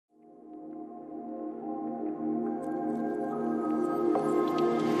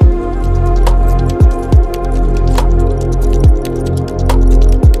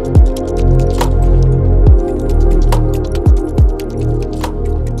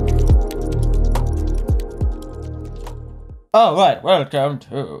Alright, welcome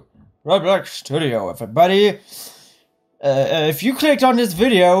to Roblox Studio, everybody. If you clicked on this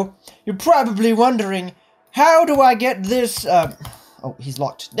video, you're probably wondering, how do I get this, oh, he's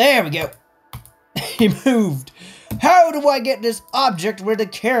locked. There we go. He moved. How do I get this object where the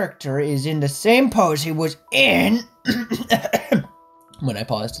character is in the same pose he was in when I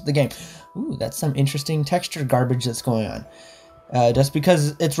paused the game? Ooh, that's some interesting texture garbage that's going on. Just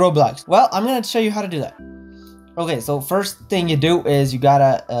because it's Roblox. Well, I'm gonna show you how to do that. Okay, so first thing you do is you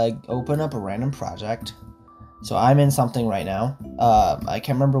gotta open up a random project. So I'm in something right now. I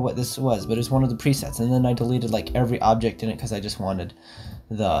can't remember what this was, but it's one of the presets. And then I deleted like every object in it because I just wanted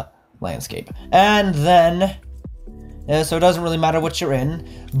the landscape. And then, so it doesn't really matter what you're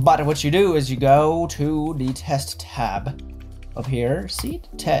in, but what you do is you go to the test tab up here, see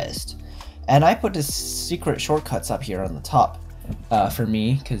test. And I put this secret shortcuts up here on the top. For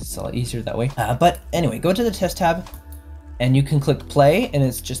me, because it's a lot easier that way. But anyway, go to the test tab and you can click play and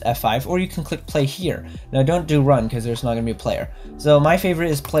it's just F5, or you can click play here. Now don't do run because there's not gonna be a player. So my favorite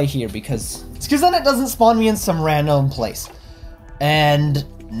is play here because then it doesn't spawn me in some random place. And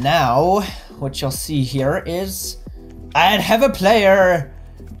now what you'll see here is I have a player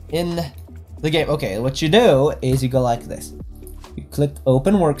in the game. Okay, what you do is you go like this. You click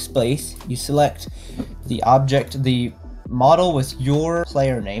open workspace, you select the object, the model with your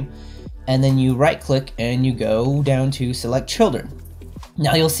player name, and then you right click and you go down to select children.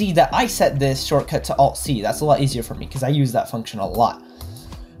 Now you'll see that I set this shortcut to Alt-C. That's a lot easier for me because I use that function a lot.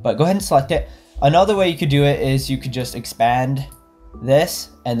 But go ahead and select it. Another way you could do it is you could just expand this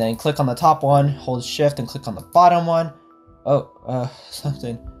and then click on the top one, hold shift and click on the bottom one. Oh,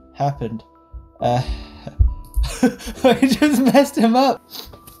 something happened. I just messed him up.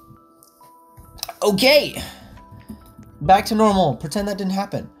 Okay. Back to normal. Pretend that didn't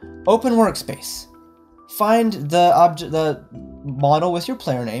happen. Open workspace. Find the object, the model with your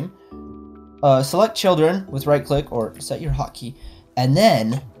player name. Select children with right click or set your hotkey. And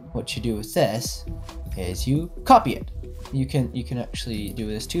then what you do with this is you copy it. You can actually do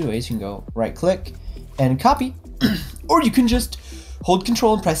this two ways. You can go right click and copy, or you can just hold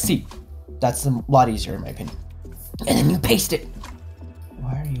control and press C. That's a lot easier in my opinion. And then you paste it.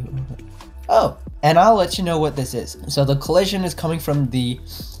 Why are you over? Oh. And I'll let you know what this is. So the collision is coming from the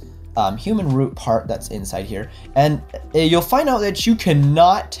human root part that's inside here. And you'll find out that you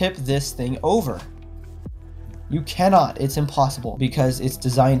cannot tip this thing over. You cannot. It's impossible because it's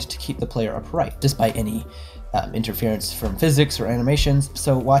designed to keep the player upright despite any interference from physics or animations.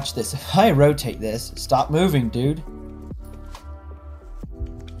 So watch this. If I rotate this, stop moving, dude.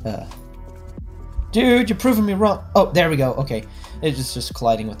 Dude, you're proving me wrong. Oh, there we go. Okay. It's just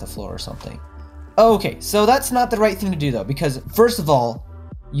colliding with the floor or something. Okay, so that's not the right thing to do though, because first of all,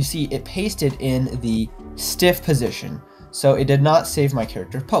 you see it pasted in the stiff position, so it did not save my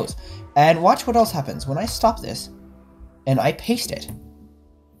character pose. And watch what else happens. When I stop this, and I paste it,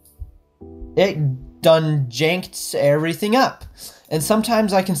 it done janked everything up. And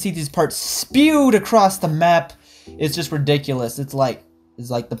sometimes I can see these parts spewed across the map. It's just ridiculous. It's like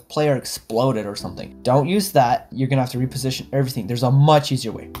the player exploded or something. Don't use that. You're gonna have to reposition everything. There's a much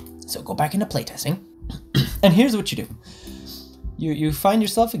easier way. So go back into playtesting, and here's what you do. You find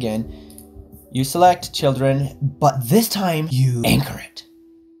yourself again, you select children, but this time you anchor it.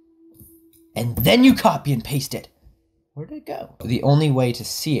 And then you copy and paste it. Where'd it go? The only way to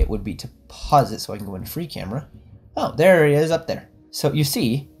see it would be to pause it so I can go into free camera. Oh, there it is up there. So you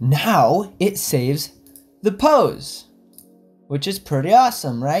see, now it saves the pose, which is pretty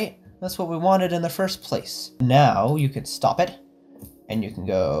awesome, right? That's what we wanted in the first place. Now you can stop it. And you can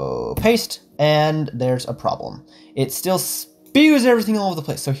go paste, and there's a problem. It still spews everything all over the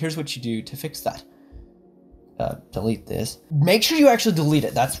place. So here's what you do to fix that. Delete this. Make sure you actually delete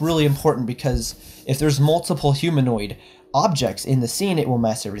it. That's really important because if there's multiple humanoid objects in the scene, it will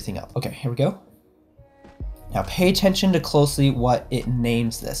mess everything up. Okay, here we go. Now pay attention to closely what it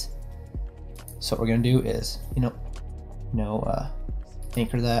names this. So what we're gonna do is,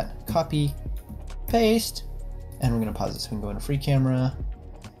 anchor that, copy, paste. And we're gonna pause this so we can go into free camera.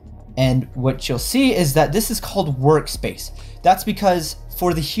 And what you'll see is that this is called workspace. That's because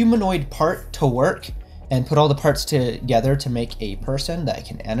for the humanoid part to work and put all the parts together to make a person that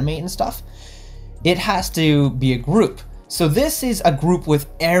can animate and stuff, it has to be a group. So this is a group with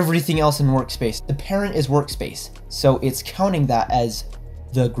everything else in workspace. The parent is workspace. So it's counting that as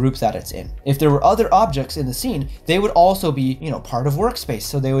the group that it's in. If there were other objects in the scene, they would also be, part of workspace.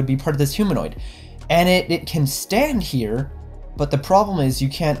 So they would be part of this humanoid. And it can stand here, but the problem is you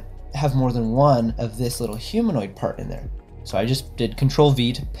can't have more than one of this little humanoid part in there. So I just did Control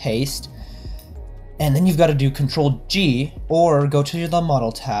V to paste, And then you've got to do Control G or go to the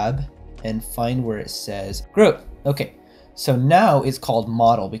model tab and find where it says group. Okay, so now it's called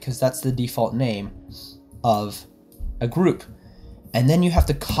model because that's the default name of a group. And then you have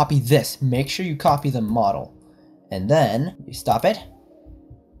to copy this. Make sure you copy the model. And then you stop it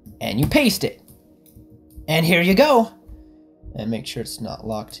and you paste it. And here you go. And make sure it's not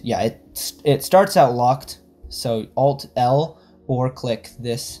locked. Yeah, it starts out locked. So Alt L or click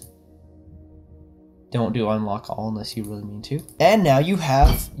this. Don't do unlock all unless you really mean to. And now you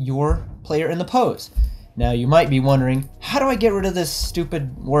have your player in the pose. Now you might be wondering, how do I get rid of this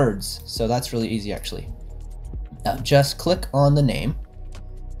stupid words? So that's really easy actually. Now just click on the name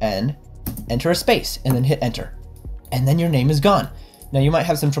and enter a space and then hit enter. And then your name is gone. Now you might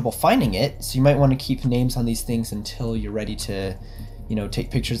have some trouble finding it, so you might want to keep names on these things until you're ready to, you know,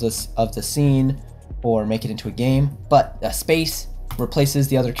 take pictures of the scene or make it into a game. But a space replaces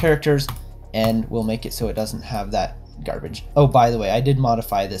the other characters and will make it so it doesn't have that garbage. Oh, by the way, I did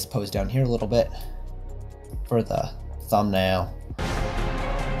modify this pose down here a little bit for the thumbnail.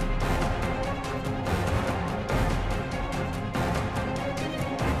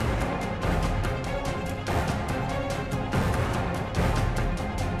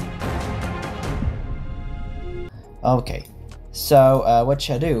 Okay, so what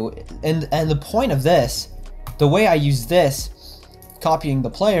should I do? And the point of this, the way I use this, copying the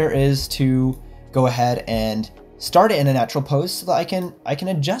player, is to go ahead and start it in a natural pose so that I can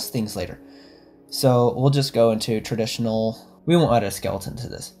adjust things later. So we'll just go into traditional. We won't add a skeleton to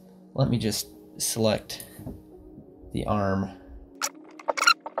this. Let me just select the arm.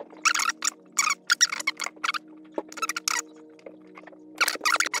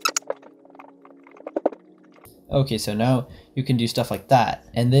 Okay, so now you can do stuff like that.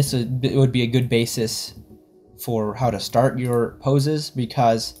 And this would be a good basis for how to start your poses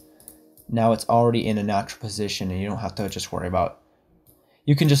because now it's already in a natural position and you don't have to just worry about.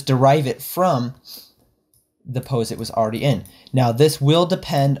 You can just derive it from the pose it was already in. Now this will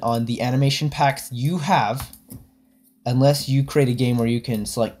depend on the animation packs you have, unless you create a game where you can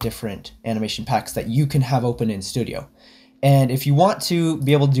select different animation packs that you can have open in Studio. And if you want to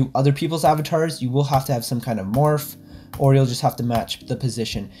be able to do other people's avatars, you will have to have some kind of morph, or you'll just have to match the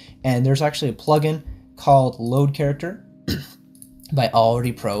position. And there's actually a plugin called Load Character by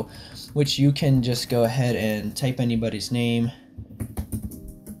Already Pro, which you can just go ahead and type anybody's name.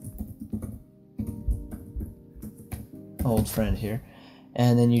 Old friend here.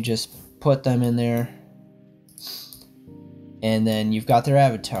 And then you just put them in there. And then you've got their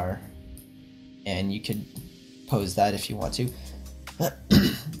avatar. And you could pose that if you want to.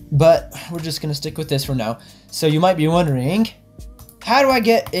 But we're just gonna stick with this for now. So you might be wondering, how do I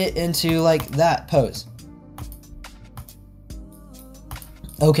get it into like that pose?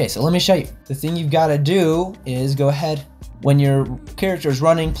 Okay, so let me show you. The thing you've got to do is go ahead, when your character is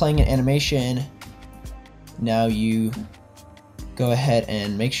running, playing an animation, now you go ahead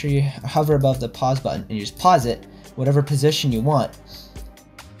and make sure you hover above the pause button and you just pause it, whatever position you want.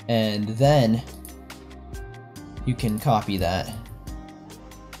 And then you can copy that.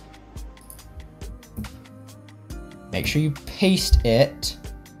 Make sure you paste it,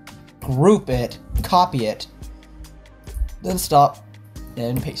 group it, copy it, then stop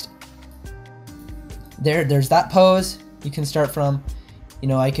and paste it. There's that pose you can start from. You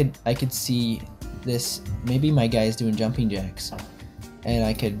know, I could see this, maybe my guy is doing jumping jacks, and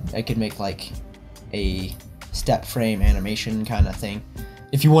I could make like a step frame animation kind of thing.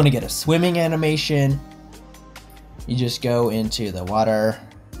 If you want to get a swimming animation, you just go into the water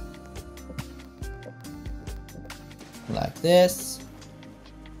like this.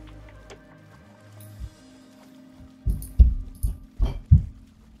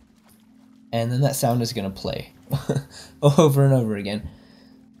 And then that sound is going to play over and over again.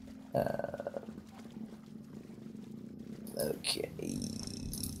 Okay.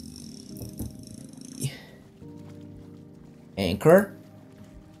 Anchor,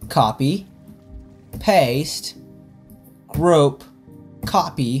 copy, paste, group,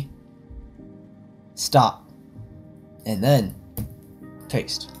 copy, stop, and then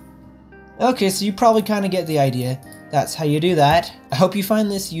paste. Okay, so you probably kind of get the idea. That's how you do that. I hope you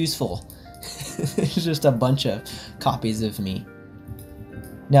find this useful. It's just a bunch of copies of me.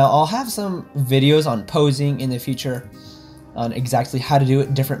 Now, I'll have some videos on posing in the future, on exactly how to do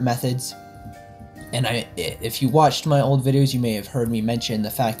it, different methods. And if you watched my old videos, you may have heard me mention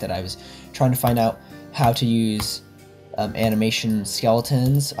the fact that I was trying to find out how to use animation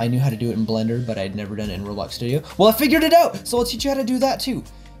skeletons. I knew how to do it in Blender, but I'd never done it in RblxStu. Well, I figured it out, so I'll teach you how to do that too.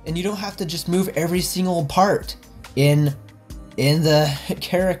 And you don't have to just move every single part in in the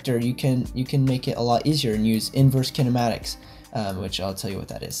character, you can make it a lot easier and use inverse kinematics, which I'll tell you what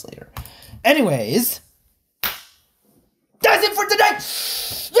that is later. Anyways, that's it for today.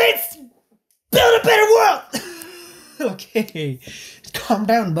 Let's build a better world. Okay, calm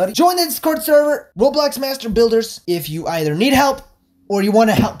down, buddy. Join the Discord server, Roblox Master Builders, if you either need help or you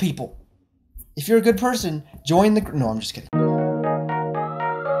want to help people. If you're a good person, join the... No, I'm just kidding.